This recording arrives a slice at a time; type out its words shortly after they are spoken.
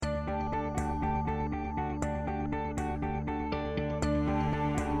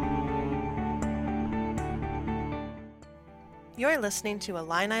You're listening to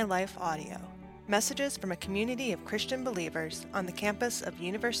Illini Life Audio, messages from a community of Christian believers on the campus of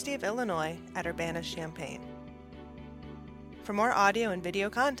University of Illinois at Urbana-Champaign. For more audio and video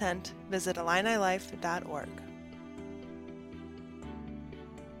content, visit IlliniLife.org.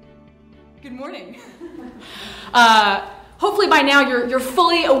 Good morning. Hopefully by now you're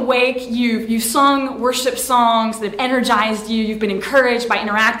fully awake. You've sung worship songs that have energized you. You've been encouraged by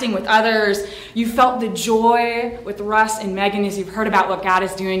interacting with others. You felt the joy with Russ and Megan as you've heard about what God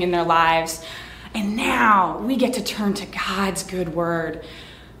is doing in their lives. And now we get to turn to God's good word.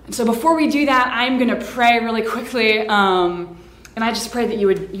 And so before we do that, I'm going to pray really quickly. And I just pray that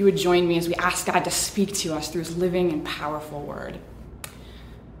you would join me as we ask God to speak to us through his living and powerful word.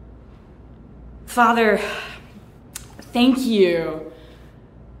 Father, thank you.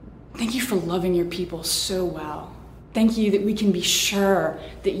 Thank you for loving your people so well. Thank you that we can be sure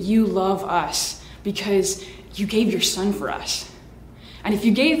that you love us because you gave your son for us. And if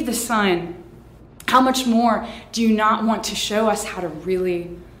you gave the son, how much more do you not want to show us how to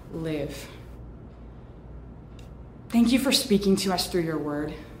really live? Thank you for speaking to us through your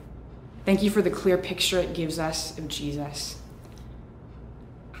word. Thank you for the clear picture it gives us of Jesus.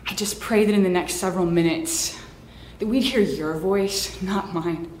 I just pray that in the next several minutes that we'd hear your voice, not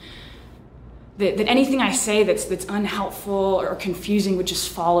mine. That anything I say that's unhelpful or confusing would just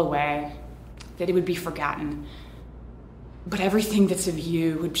fall away. That it would be forgotten. But everything that's of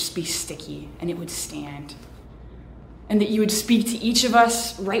you would just be sticky and it would stand. And that you would speak to each of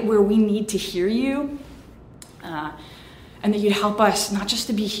us right where we need to hear you. And that you'd help us not just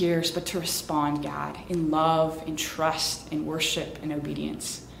to be hearers, but to respond, God, in love, in trust, in worship, and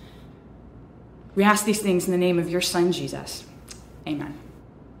obedience. We ask these things in the name of your son, Jesus. Amen.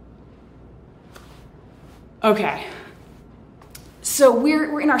 Okay. So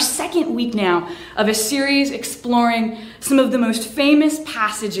we're in our second week now of a series exploring some of the most famous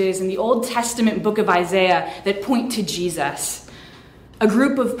passages in the Old Testament book of Isaiah that point to Jesus. A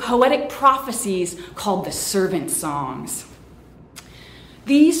group of poetic prophecies called the Servant Songs.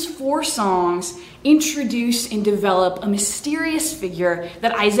 These 4 songs introduce and develop a mysterious figure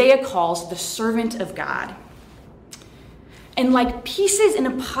that Isaiah calls the servant of God. And like pieces in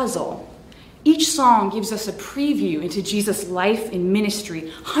a puzzle, each song gives us a preview into Jesus' life and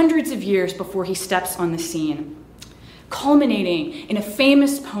ministry hundreds of years before he steps on the scene, culminating in a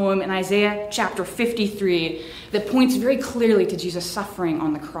famous poem in Isaiah chapter 53 that points very clearly to Jesus' suffering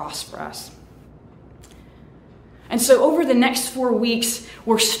on the cross for us. And so over the next 4 weeks,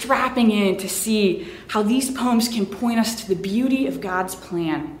 we're strapping in to see how these poems can point us to the beauty of God's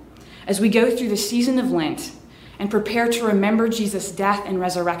plan as we go through the season of Lent and prepare to remember Jesus' death and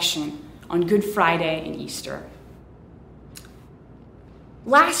resurrection on Good Friday and Easter.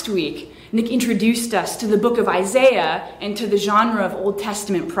 Last week, Nick introduced us to the book of Isaiah and to the genre of Old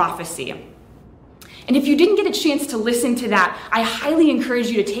Testament prophecy. And if you didn't get a chance to listen to that, I highly encourage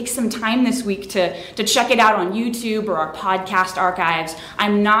you to take some time this week to check it out on YouTube or our podcast archives.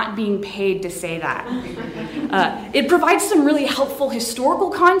 I'm not being paid to say that. It provides some really helpful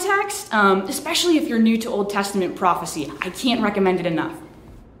historical context, especially if you're new to Old Testament prophecy. I can't recommend it enough.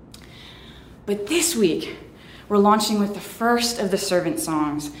 But this week, we're launching with the first of the servant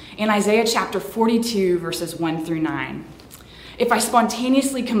songs in Isaiah chapter 42, verses 1 through 9. If I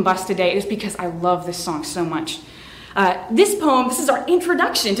spontaneously combust today, it is because I love this song so much. This is our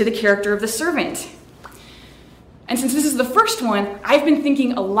introduction to the character of the servant. And since this is the first one, I've been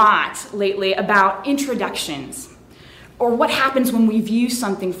thinking a lot lately about introductions, or what happens when we view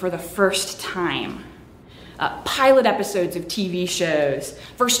something for the first time. Pilot episodes of TV shows,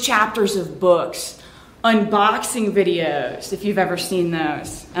 first chapters of books, unboxing videos, if you've ever seen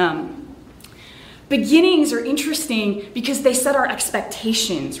those. Beginnings are interesting because they set our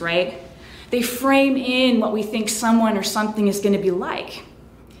expectations, right? They frame in what we think someone or something is going to be like.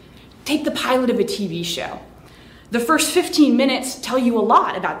 Take the pilot of a TV show. The first 15 minutes tell you a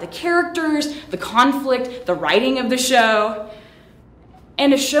lot about the characters, the conflict, the writing of the show.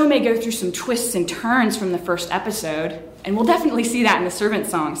 And a show may go through some twists and turns from the first episode, and we'll definitely see that in the servant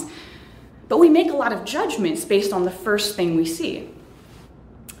songs. But we make a lot of judgments based on the first thing we see.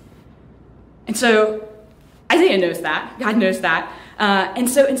 And so Isaiah knows that, God knows that. And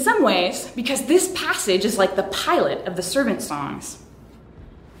so in some ways, because this passage is like the pilot of the servant songs,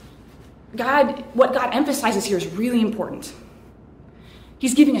 what God emphasizes here is really important.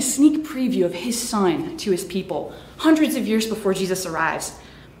 He's giving a sneak preview of his son to his people, hundreds of years before Jesus arrives.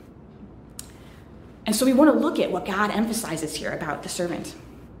 And so we want to look at what God emphasizes here about the servant.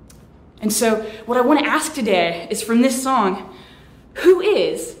 And so what I want to ask today is from this song, who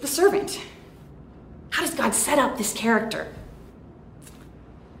is the servant? How does God set up this character?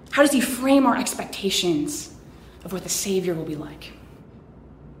 How does he frame our expectations of what the Savior will be like?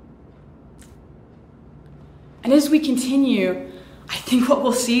 And as we continue, I think what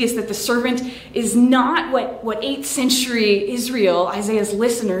we'll see is that the servant is not what 8th century Israel, Isaiah's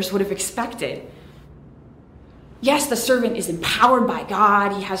listeners, would have expected. Yes, the servant is empowered by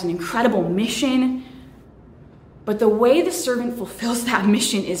God. He has an incredible mission. But the way the servant fulfills that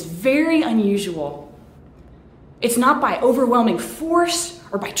mission is very unusual. It's not by overwhelming force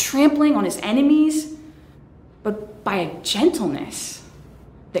or by trampling on his enemies, but by a gentleness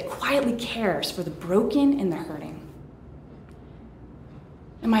that quietly cares for the broken and the hurting.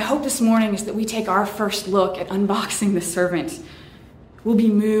 And my hope this morning is that we take our first look at unboxing the servant. We'll be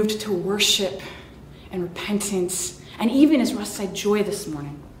moved to worship and repentance, and even, as Russ said, joy this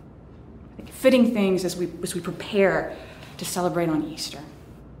morning. Fitting things as we prepare to celebrate on Easter.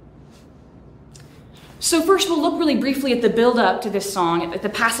 So first, we'll look really briefly at the build-up to this song, at the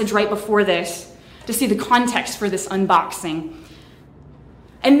passage right before this, to see the context for this unboxing.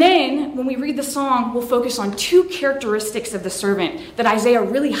 And then, when we read the song, we'll focus on 2 characteristics of the servant that Isaiah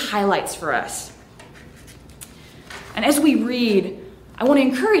really highlights for us. And as we read, I want to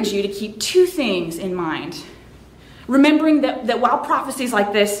encourage you to keep 2 things in mind. Remembering that while prophecies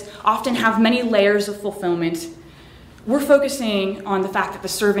like this often have many layers of fulfillment, we're focusing on the fact that the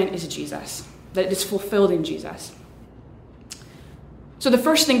servant is Jesus, that it is fulfilled in Jesus. So the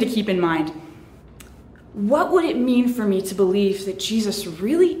first thing to keep in mind, what would it mean for me to believe that Jesus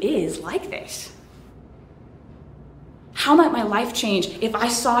really is like this? How might my life change if I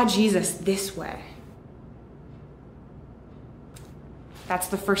saw Jesus this way? That's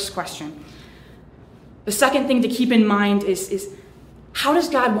the first question. The second thing to keep in mind is how does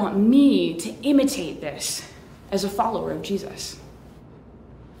God want me to imitate this as a follower of Jesus?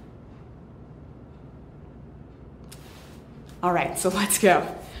 All right, so let's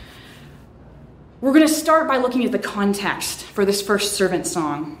go. We're going to start by looking at the context for this first servant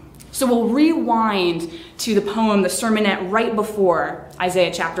song. So we'll rewind to the poem, the sermonette, right before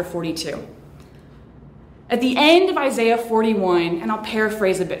Isaiah chapter 42. At the end of Isaiah 41, and I'll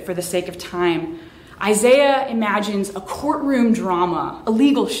paraphrase a bit for the sake of time, Isaiah imagines a courtroom drama, a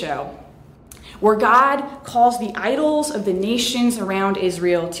legal show, where God calls the idols of the nations around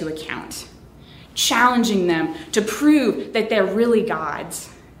Israel to account, challenging them to prove that they're really gods.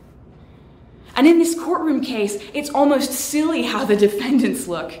 And in this courtroom case, it's almost silly how the defendants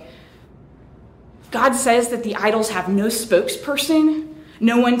look. God says that the idols have no spokesperson,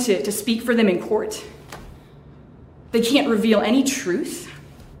 no one to speak for them in court. They can't reveal any truth.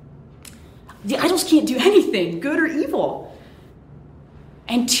 The idols can't do anything, good or evil.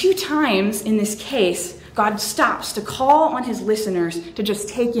 And 2 times in this case, God stops to call on his listeners to just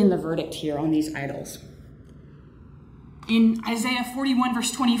take in the verdict here on these idols. In Isaiah 41,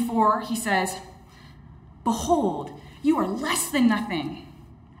 verse 24, he says, "Behold, you are less than nothing,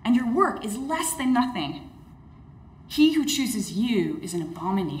 and your work is less than nothing. He who chooses you is an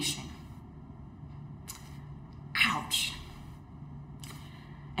abomination." Ouch.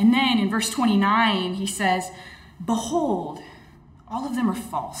 And then in verse 29, he says, "Behold, all of them are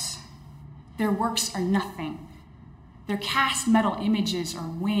false. Their works are nothing. Their cast metal images are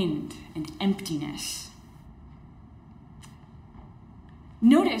wind and emptiness."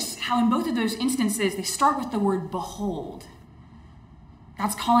 Notice how in both of those instances, they start with the word behold.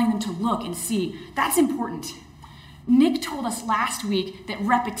 God's calling them to look and see. That's important. Nick told us last week that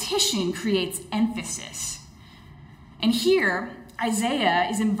repetition creates emphasis. And here, Isaiah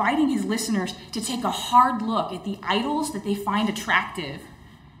is inviting his listeners to take a hard look at the idols that they find attractive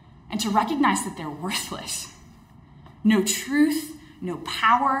and to recognize that they're worthless. No truth, no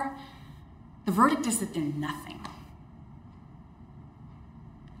power. The verdict is that they're nothing.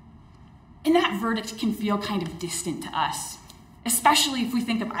 And that verdict can feel kind of distant to us, especially if we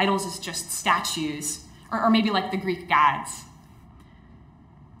think of idols as just statues, or maybe like the Greek gods.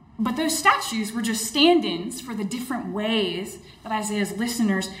 But those statues were just stand-ins for the different ways that Isaiah's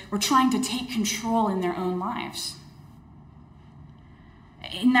listeners were trying to take control in their own lives.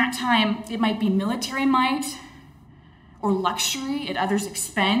 In that time, it might be military might, or luxury at others'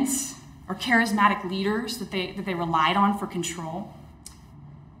 expense, or charismatic leaders that they relied on for control.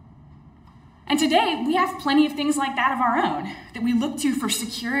 And today, we have plenty of things like that of our own that we look to for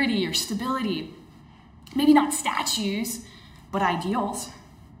security or stability. Maybe not statues, but ideals,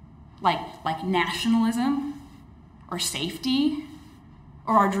 like nationalism or safety,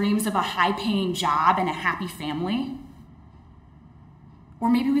 or our dreams of a high-paying job and a happy family. Or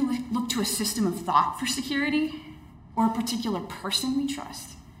maybe we look to a system of thought for security, or a particular person we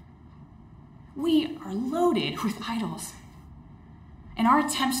trust. We are loaded with idols. And our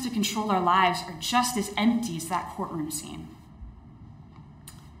attempts to control our lives are just as empty as that courtroom scene.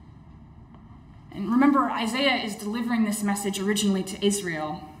 And remember, Isaiah is delivering this message originally to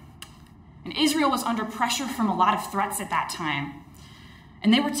Israel. And Israel was under pressure from a lot of threats at that time.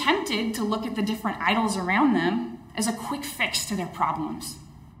 And they were tempted to look at the different idols around them as a quick fix to their problems.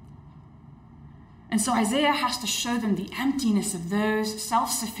 And so Isaiah has to show them the emptiness of those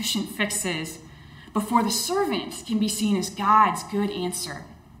self-sufficient fixes before the servant can be seen as God's good answer.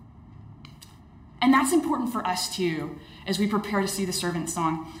 And that's important for us too, as we prepare to see the servant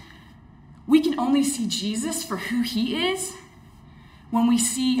song. We can only see Jesus for who he is when we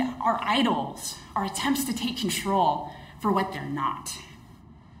see our idols, our attempts to take control, for what they're not.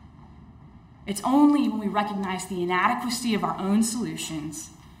 It's only when we recognize the inadequacy of our own solutions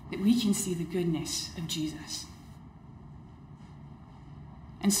that we can see the goodness of Jesus.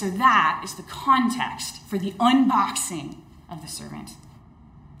 And so that is the context for the unboxing of the servant.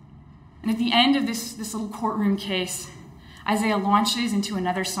 And at the end of this little courtroom case, Isaiah launches into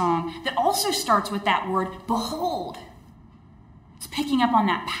another song that also starts with that word, behold. It's picking up on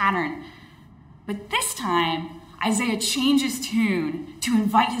that pattern. But this time, Isaiah changes tune to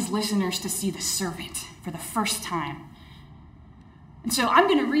invite his listeners to see the servant for the first time. And so I'm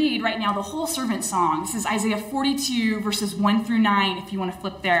going to read right now the whole servant song. This is Isaiah 42, verses 1 through 9, if you want to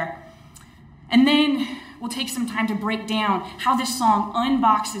flip there. And then we'll take some time to break down how this song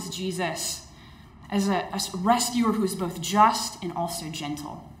unboxes Jesus as a rescuer who is both just and also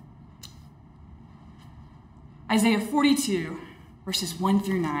gentle. Isaiah 42, verses 1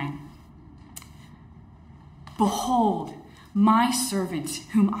 through 9. Behold, my servant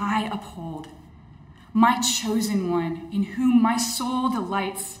whom I uphold, my chosen one, in whom my soul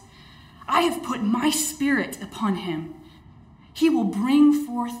delights. I have put my spirit upon him. He will bring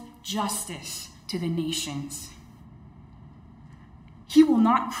forth justice to the nations. He will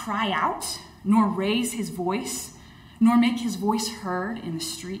not cry out, nor raise his voice, nor make his voice heard in the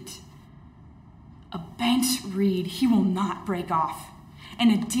street. A bent reed he will not break off,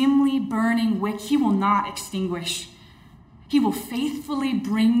 and a dimly burning wick he will not extinguish. He will faithfully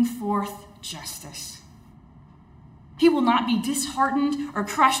bring forth justice. He will not be disheartened or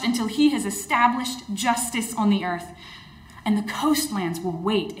crushed until he has established justice on the earth, and the coastlands will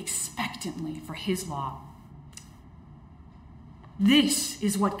wait expectantly for his law. This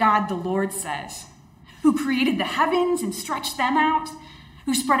is what God the Lord says, who created the heavens and stretched them out,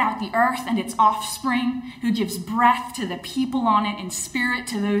 who spread out the earth and its offspring, who gives breath to the people on it and spirit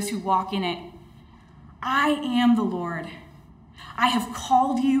to those who walk in it. I am the Lord. I have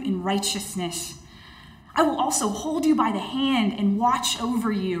called you in righteousness. I will also hold you by the hand and watch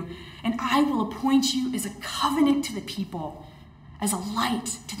over you, and I will appoint you as a covenant to the people, as a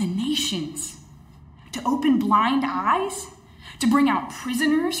light to the nations, to open blind eyes, to bring out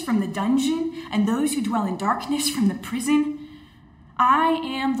prisoners from the dungeon and those who dwell in darkness from the prison. I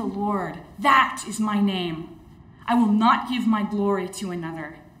am the Lord, that is my name. I will not give my glory to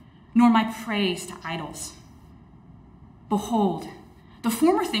another, nor my praise to idols. Behold, the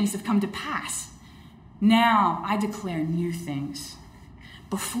former things have come to pass. Now I declare new things.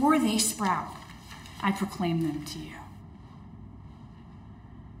 Before they sprout, I proclaim them to you.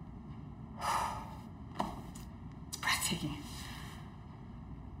 It's breathtaking.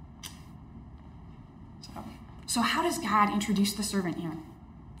 So how does God introduce the servant here?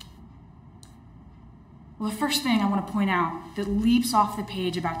 Well, the first thing I want to point out that leaps off the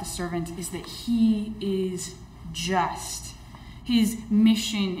page about the servant is that he is just. His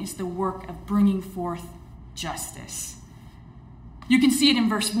mission is the work of bringing forth justice. You can see it in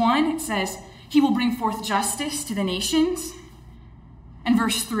verse 1. It says, he will bring forth justice to the nations. And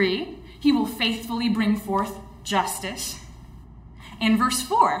verse 3, he will faithfully bring forth justice. And verse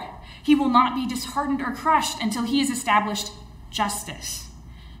 4, he will not be disheartened or crushed until he has established justice.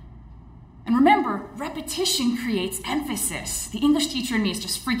 And remember, repetition creates emphasis. The English teacher in me is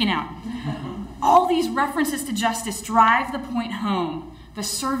just freaking out. All these references to justice drive the point home. The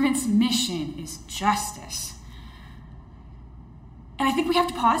servant's mission is justice. And I think we have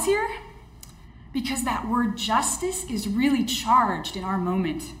to pause here because that word justice is really charged in our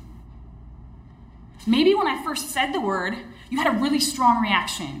moment. Maybe when I first said the word, you had a really strong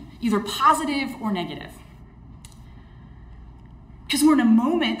reaction, either positive or negative. Because we're in a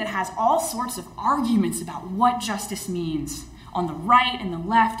moment that has all sorts of arguments about what justice means on the right and the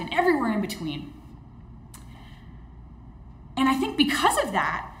left and everywhere in between. And I think because of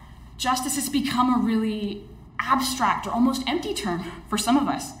that, justice has become a really abstract or almost empty term for some of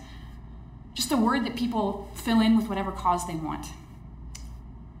us. Just a word that people fill in with whatever cause they want.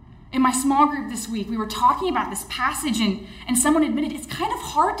 In my small group this week, we were talking about this passage, and someone admitted it's kind of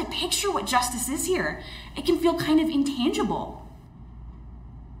hard to picture what justice is here. It can feel kind of intangible.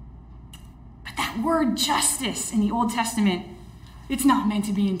 But that word justice in the Old Testament, it's not meant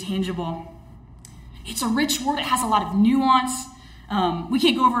to be intangible. It's a rich word. It has a lot of nuance. We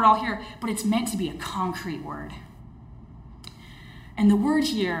can't go over it all here, but it's meant to be a concrete word. And the word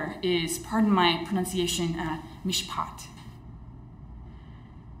here is, pardon my pronunciation, mishpat.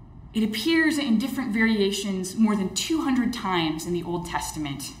 It appears in different variations more than 200 times in the Old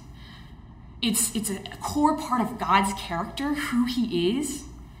Testament. It's a core part of God's character, who he is,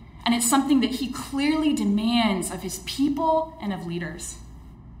 and it's something that he clearly demands of his people and of leaders.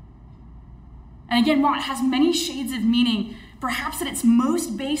 And again, while it has many shades of meaning, perhaps at its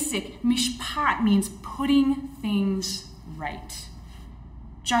most basic, mishpat means putting things right.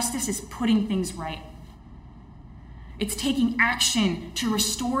 Justice is putting things right. It's taking action to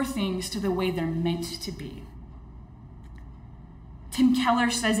restore things to the way they're meant to be. Tim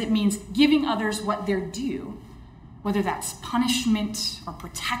Keller says it means giving others what they're due, whether that's punishment or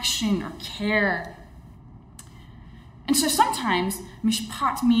protection or care. And so sometimes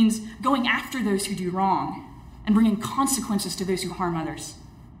mishpat means going after those who do wrong and bringing consequences to those who harm others.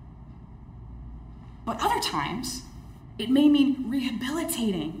 But other times, it may mean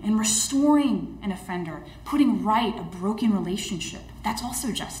rehabilitating and restoring an offender, putting right a broken relationship. That's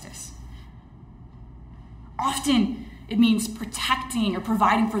also justice. Often, it means protecting or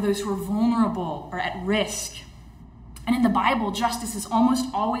providing for those who are vulnerable or at risk. And in the Bible, justice is almost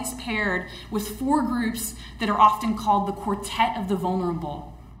always paired with four groups that are often called the quartet of the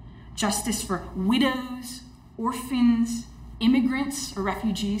vulnerable. Justice for widows, orphans, immigrants or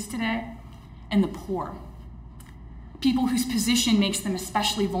refugees today, and the poor. People whose position makes them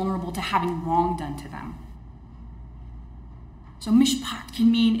especially vulnerable to having wrong done to them. So mishpat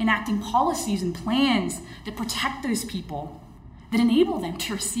can mean enacting policies and plans that protect those people, that enable them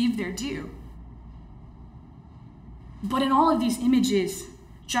to receive their due. But in all of these images,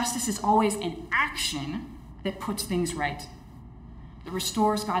 justice is always an action that puts things right, that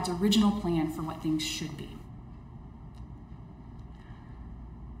restores God's original plan for what things should be.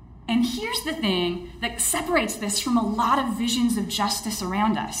 And here's the thing that separates this from a lot of visions of justice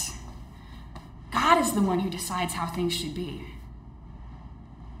around us. God is the one who decides how things should be.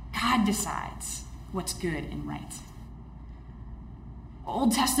 God decides what's good and right.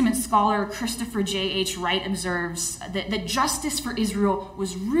 Old Testament scholar Christopher J.H. Wright observes that justice for Israel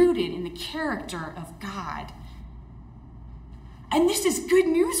was rooted in the character of God. And this is good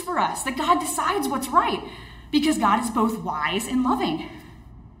news for us, that God decides what's right, because God is both wise and loving.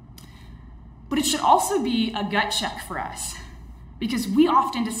 But it should also be a gut check for us, because we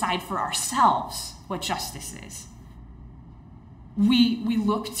often decide for ourselves what justice is. We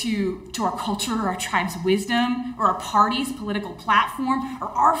look to our culture or our tribe's wisdom or our party's political platform or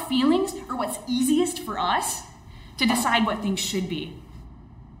our feelings or what's easiest for us to decide what things should be.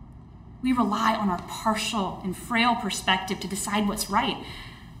 We rely on our partial and frail perspective to decide what's right.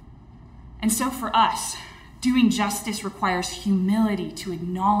 And so for us, doing justice requires humility to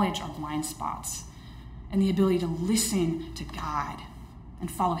acknowledge our blind spots and the ability to listen to God and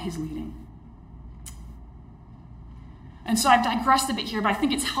follow his leading. And so I've digressed a bit here, but I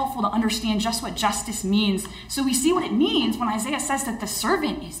think it's helpful to understand just what justice means. So we see what it means when Isaiah says that the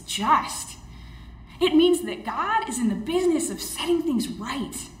servant is just. It means that God is in the business of setting things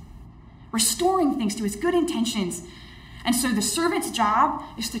right, restoring things to his good intentions. And so the servant's job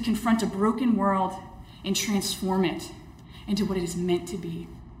is to confront a broken world and transform it into what it is meant to be.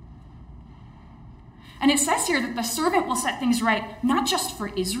 And it says here that the servant will set things right, not just for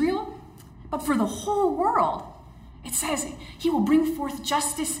Israel, but for the whole world. It says he will bring forth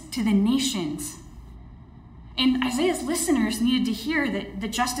justice to the nations. And Isaiah's listeners needed to hear that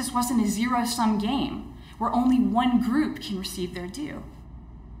justice wasn't a zero-sum game where only one group can receive their due.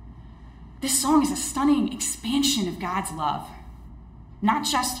 This song is a stunning expansion of God's love, not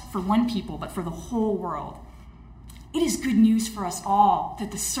just for one people, but for the whole world. It is good news for us all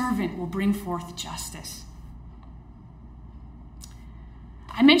that the servant will bring forth justice.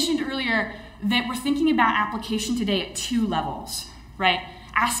 I mentioned earlier that we're thinking about application today at two levels, right?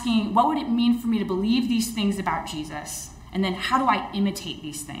 Asking, what would it mean for me to believe these things about Jesus? And then how do I imitate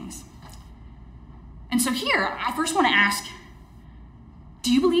these things? And so here, I first want to ask,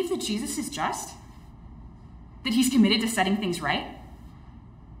 do you believe that Jesus is just? That he's committed to setting things right?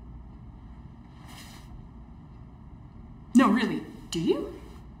 No, really, do you?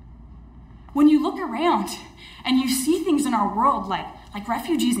 When you look around and you see things in our world like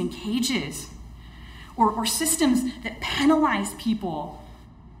refugees in cages or systems that penalize people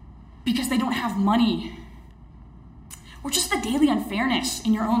because they don't have money, or just the daily unfairness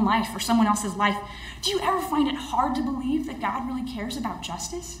in your own life or someone else's life, do you ever find it hard to believe that God really cares about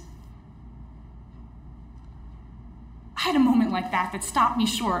justice? I had a moment like that stopped me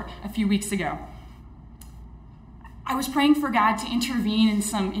short a few weeks ago. I was praying for God to intervene in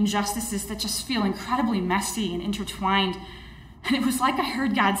some injustices that just feel incredibly messy and intertwined, and it was like I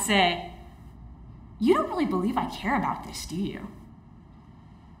heard God say, "You don't really believe I care about this, do you?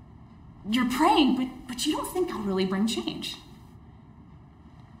 You're praying, but you don't think I'll really bring change."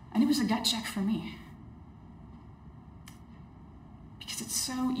 And it was a gut check for me. Because it's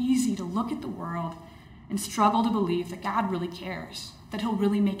so easy to look at the world and struggle to believe that God really cares, that he'll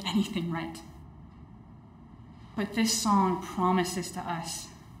really make anything right. But this song promises to us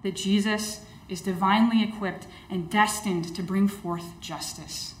that Jesus is divinely equipped and destined to bring forth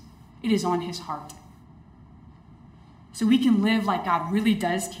justice. It is on his heart. So we can live like God really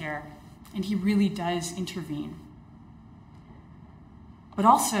does care, and he really does intervene. But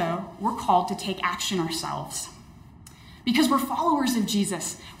also, we're called to take action ourselves. Because we're followers of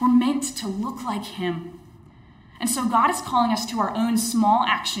Jesus, we're meant to look like him. And so God is calling us to our own small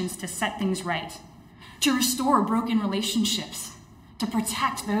actions to set things right, to restore broken relationships, to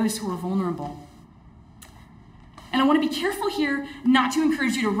protect those who are vulnerable. And I want to be careful here not to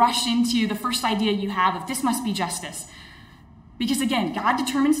encourage you to rush into the first idea you have of this must be justice. Because again, God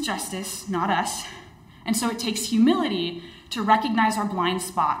determines justice, not us. And so it takes humility to recognize our blind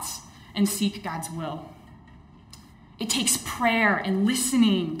spots and seek God's will. It takes prayer and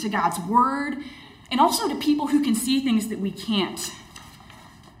listening to God's word, and also to people who can see things that we can't.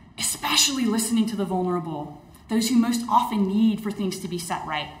 Especially listening to the vulnerable, those who most often need for things to be set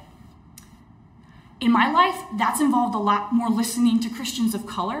right. In my life, that's involved a lot more listening to Christians of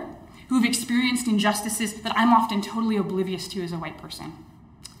color who've experienced injustices that I'm often totally oblivious to as a white person.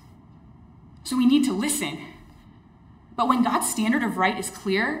 So we need to listen. But when God's standard of right is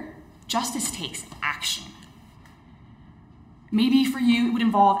clear, justice takes action. Maybe for you, it would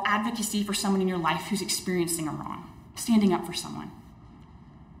involve advocacy for someone in your life who's experiencing a wrong, standing up for someone.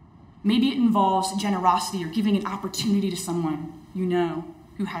 Maybe it involves generosity or giving an opportunity to someone you know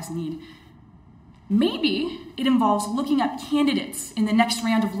who has need. Maybe it involves looking up candidates in the next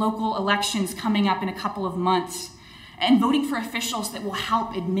round of local elections coming up in a couple of months and voting for officials that will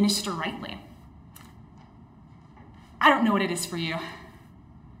help administer rightly. I don't know what it is for you.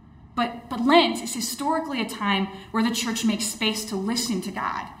 But Lent is historically a time where the church makes space to listen to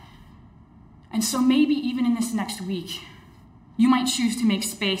God. And so maybe even in this next week, you might choose to make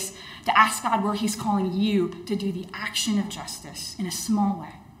space to ask God where he's calling you to do the action of justice in a small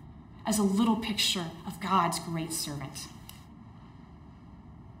way, as a little picture of God's great servant.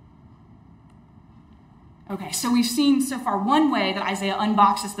 Okay, so we've seen so far one way that Isaiah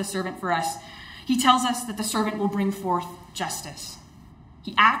unboxes the servant for us. He tells us that the servant will bring forth justice.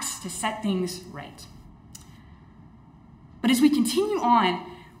 He acts to set things right. But as we continue on,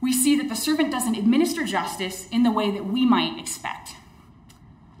 we see that the servant doesn't administer justice in the way that we might expect.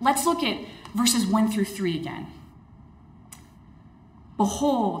 Let's look at verses 1 through 3 again.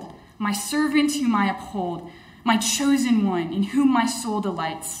 "Behold, my servant whom I uphold, my chosen one in whom my soul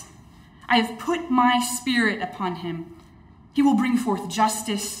delights. I have put my spirit upon him. He will bring forth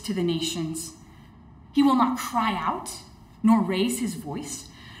justice to the nations. He will not cry out, nor raise his voice,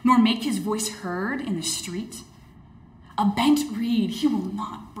 nor make his voice heard in the street. A bent reed he will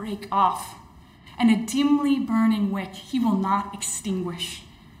not break off, and a dimly burning wick he will not extinguish.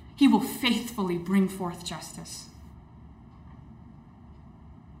 He will faithfully bring forth justice."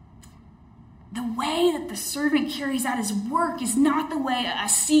 The way that the servant carries out his work is not the way a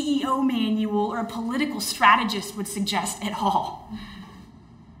CEO manual or a political strategist would suggest at all.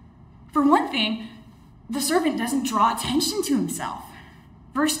 For one thing, the servant doesn't draw attention to himself.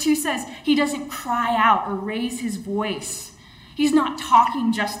 Verse 2 says he doesn't cry out or raise his voice. He's not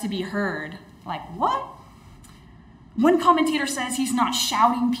talking just to be heard. Like, what? One commentator says he's not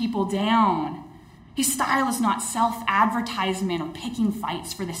shouting people down. His style is not self-advertisement or picking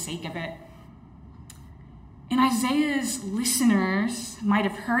fights for the sake of it. And Isaiah's listeners might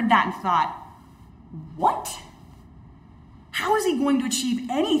have heard that and thought, what? How is he going to achieve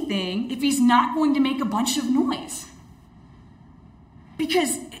anything if he's not going to make a bunch of noise?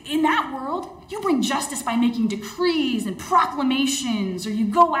 Because in that world, you bring justice by making decrees and proclamations, or you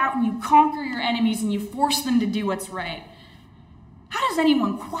go out and you conquer your enemies and you force them to do what's right. How does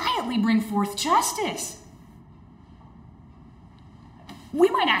anyone quietly bring forth justice? We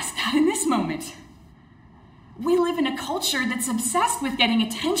might ask that in this moment. We live in a culture that's obsessed with getting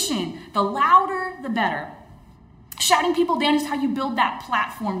attention. The louder, the better. Shouting people down is how you build that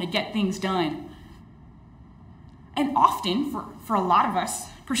platform to get things done. And often, for a lot of us,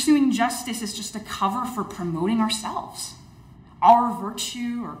 pursuing justice is just a cover for promoting ourselves, our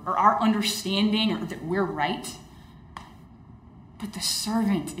virtue or our understanding, or that we're right. But the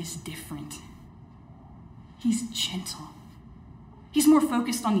servant is different. He's gentle. He's more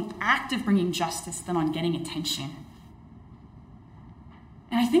focused on the act of bringing justice than on getting attention.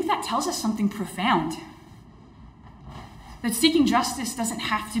 And I think that tells us something profound. That seeking justice doesn't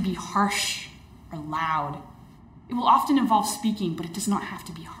have to be harsh or loud. It will often involve speaking, but it does not have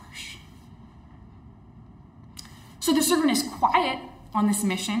to be harsh. So the servant is quiet on this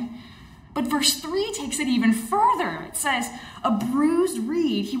mission, but verse 3 takes it even further. It says, a bruised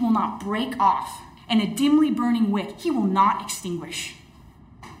reed he will not break off, and a dimly burning wick he will not extinguish.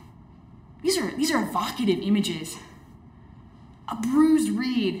 These are evocative images. A bruised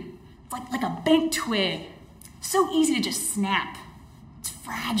reed, like a bent twig, so easy to just snap. It's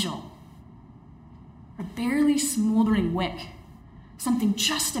fragile. A barely smoldering wick, something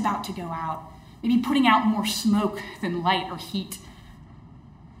just about to go out, maybe putting out more smoke than light or heat.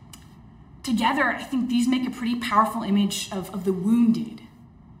 Together, I think these make a pretty powerful image of the wounded,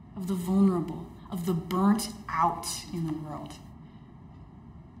 of the vulnerable, of the burnt out in the world.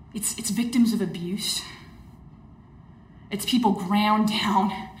 It's victims of abuse. It's people ground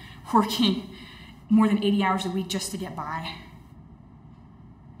down, working more than 80 hours a week just to get by.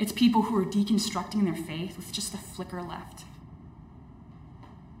 It's people who are deconstructing their faith with just a flicker left.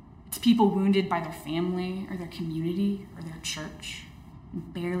 It's people wounded by their family or their community or their church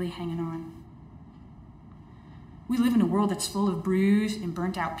and barely hanging on. We live in a world that's full of bruised and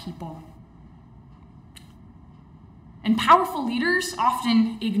burnt out people. And powerful leaders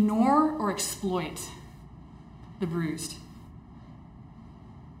often ignore or exploit the bruised.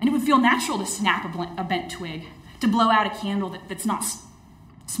 And it would feel natural to snap a bent twig, to blow out a candle that's not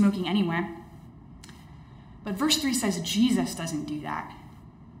smoking anyway. But verse 3 says Jesus doesn't do that.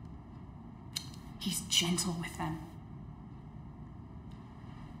 He's gentle with them.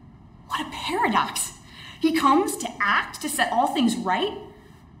 What a paradox. He comes to act, to set all things right,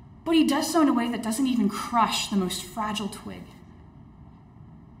 but he does so in a way that doesn't even crush the most fragile twig.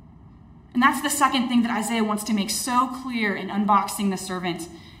 And that's the second thing that Isaiah wants to make so clear in unboxing the servant.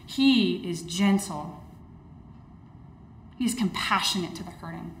 He is gentle. He is compassionate to the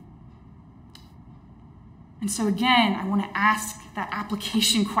hurting. And so again, I want to ask that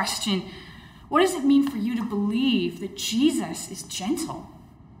application question. What does it mean for you to believe that Jesus is gentle?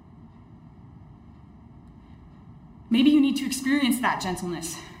 Maybe you need to experience that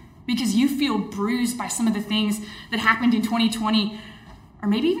gentleness because you feel bruised by some of the things that happened in 2020, or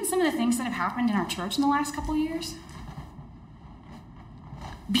maybe even some of the things that have happened in our church in the last couple of years.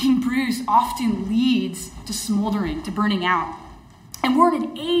 Being bruised often leads to smoldering, to burning out. And we're in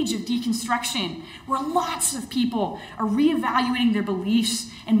an age of deconstruction where lots of people are reevaluating their beliefs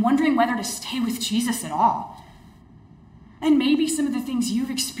and wondering whether to stay with Jesus at all. And maybe some of the things you've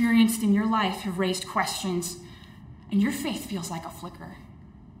experienced in your life have raised questions, and your faith feels like a flicker.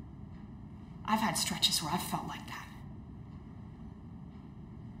 I've had stretches where I've felt like that.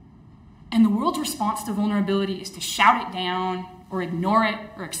 And the world's response to vulnerability is to shout it down, or ignore it,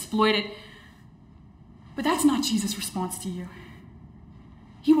 or exploit it. But that's not Jesus' response to you.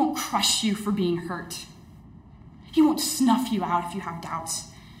 He won't crush you for being hurt. He won't snuff you out if you have doubts.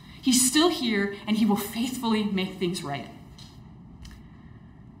 He's still here, and he will faithfully make things right.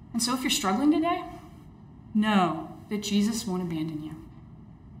 And so if you're struggling today, know that Jesus won't abandon you.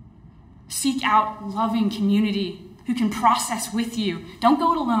 Seek out loving community who can process with you. Don't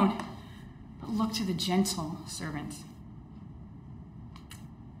go it alone, but look to the gentle servant.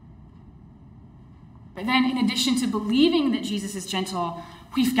 But then, in addition to believing that Jesus is gentle,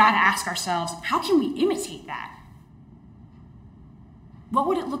 we've got to ask ourselves, how can we imitate that? What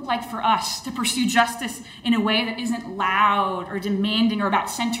would it look like for us to pursue justice in a way that isn't loud or demanding or about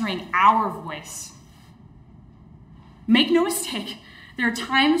centering our voice? Make no mistake, there are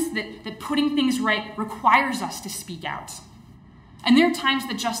times that putting things right requires us to speak out. And there are times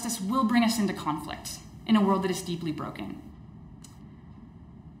that justice will bring us into conflict in a world that is deeply broken.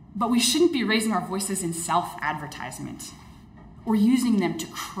 But we shouldn't be raising our voices in self-advertisement or using them to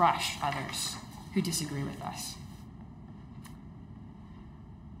crush others who disagree with us.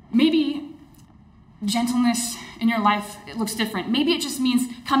 Maybe gentleness in your life, it looks different. Maybe it just means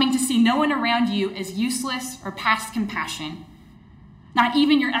coming to see no one around you as useless or past compassion. Not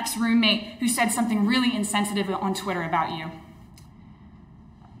even your ex-roommate who said something really insensitive on Twitter about you.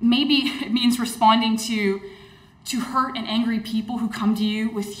 Maybe it means responding to hurt and angry people who come to you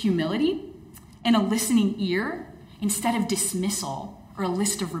with humility and a listening ear instead of dismissal or a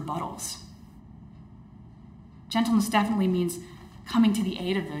list of rebuttals. Gentleness definitely means coming to the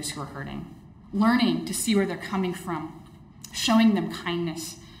aid of those who are hurting, learning to see where they're coming from, showing them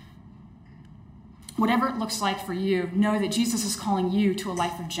kindness. Whatever it looks like for you, know that Jesus is calling you to a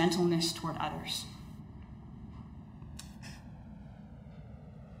life of gentleness toward others.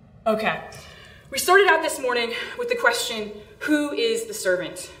 Okay, we started out this morning with the question, who is the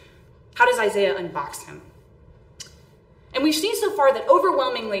servant? How does Isaiah unbox him? And we've seen so far that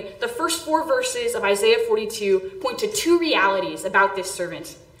overwhelmingly, the first 4 verses of Isaiah 42 point to 2 realities about this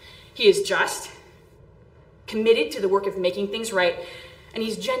servant. He is just, committed to the work of making things right, and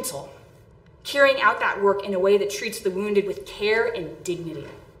he's gentle, carrying out that work in a way that treats the wounded with care and dignity.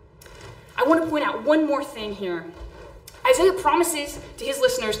 I want to point out one more thing here. Isaiah promises to his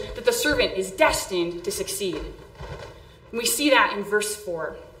listeners that the servant is destined to succeed. And we see that in verse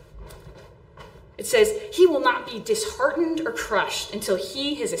 4. It says, he will not be disheartened or crushed until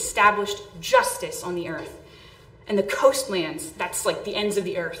he has established justice on the earth. And the coastlands, that's like the ends of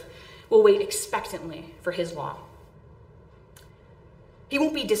the earth, will wait expectantly for his law. He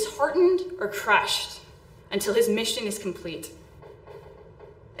won't be disheartened or crushed until his mission is complete.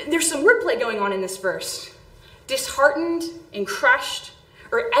 There's some wordplay going on in this verse. Disheartened and crushed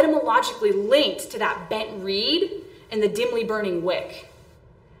are etymologically linked to that bent reed and the dimly burning wick.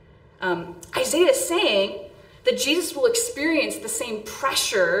 Isaiah is saying that Jesus will experience the same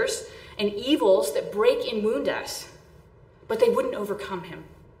pressures and evils that break and wound us, but they wouldn't overcome him.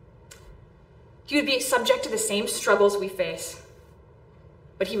 He would be subject to the same struggles we face,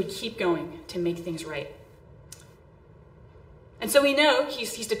 but he would keep going to make things right. And so we know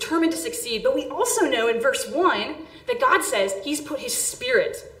he's determined to succeed, but we also know in verse 1 that God says he's put his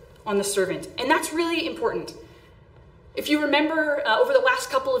spirit on the servant, and that's really important. If you remember over the last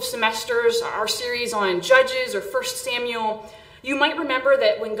couple of semesters, our series on Judges or 1 Samuel, you might remember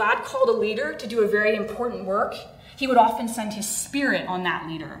that when God called a leader to do a very important work, he would often send his spirit on that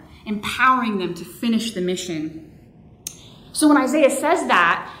leader, empowering them to finish the mission. So when Isaiah says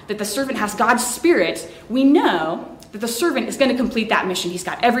that the servant has God's spirit, we know that the servant is going to complete that mission. He's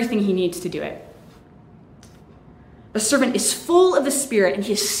got everything he needs to do it. The servant is full of the Spirit, and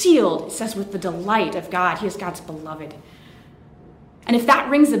he is sealed, it says, with the delight of God. He is God's beloved. And if that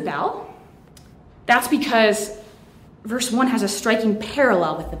rings a bell, that's because verse 1 has a striking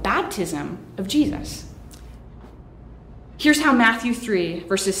parallel with the baptism of Jesus. Here's how Matthew 3,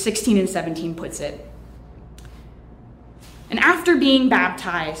 verses 16 and 17 puts it. And after being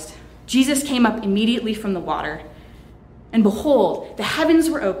baptized, Jesus came up immediately from the water. And behold, the heavens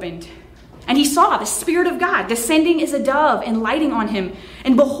were opened, and he saw the Spirit of God descending as a dove and lighting on him.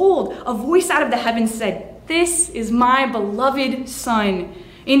 And behold, a voice out of the heavens said, "This is my beloved Son,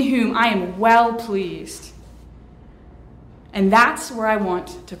 in whom I am well pleased." And that's where I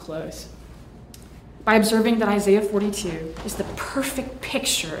want to close, by observing that Isaiah 42 is the perfect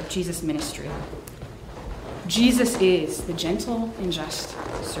picture of Jesus' ministry. Jesus is the gentle and just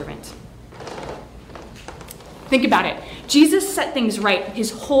servant. Think about it. Jesus set things right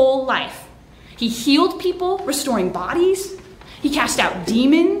his whole life. He healed people, restoring bodies. He cast out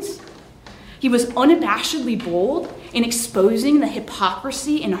demons. He was unabashedly bold in exposing the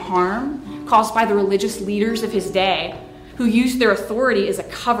hypocrisy and harm caused by the religious leaders of his day, who used their authority as a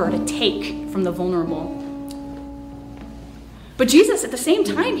cover to take from the vulnerable. But Jesus, at the same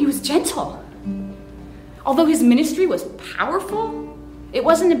time, he was gentle. Although his ministry was powerful, it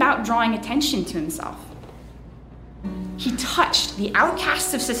wasn't about drawing attention to himself. He touched the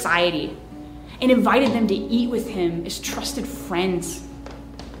outcasts of society and invited them to eat with him as trusted friends.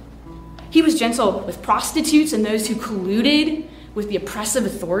 He was gentle with prostitutes and those who colluded with the oppressive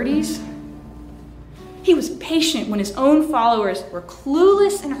authorities. He was patient when his own followers were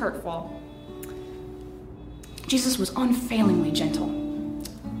clueless and hurtful. Jesus was unfailingly gentle.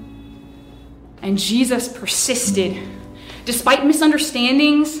 And Jesus persisted, despite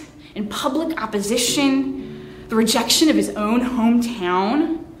misunderstandings and public opposition, the rejection of his own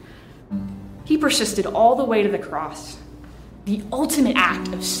hometown. He persisted all the way to the cross, the ultimate act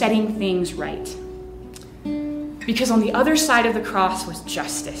of setting things right. Because on the other side of the cross was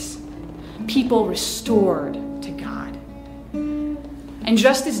justice, people restored to God. And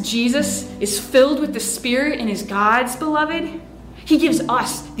just as Jesus is filled with the Spirit and is God's beloved, he gives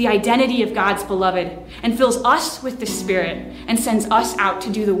us the identity of God's beloved and fills us with the Spirit and sends us out to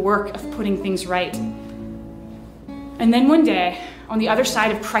do the work of putting things right. And then one day, on the other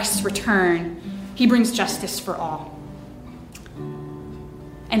side of Christ's return, he brings justice for all.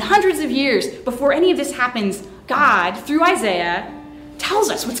 And hundreds of years before any of this happens, God, through Isaiah, tells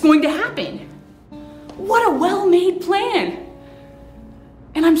us what's going to happen. What a well-made plan.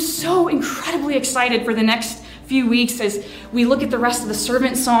 And I'm so incredibly excited for the next few weeks as we look at the rest of the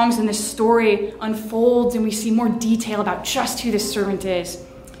servant songs and this story unfolds and we see more detail about just who this servant is.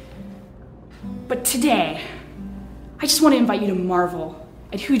 But today, I just want to invite you to marvel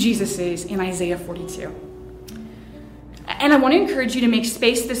at who Jesus is in Isaiah 42. And I want to encourage you to make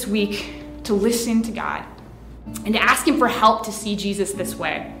space this week to listen to God and to ask him for help to see Jesus this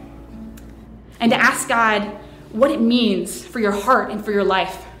way. And to ask God what it means for your heart and for your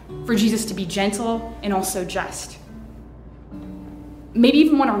life for Jesus to be gentle and also just. Maybe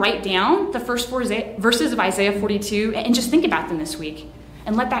even want to write down the first 4 verses of Isaiah 42 and just think about them this week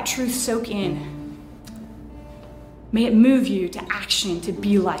and let that truth soak in. May it move you to action to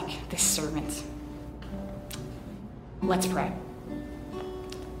be like this servant. Let's pray.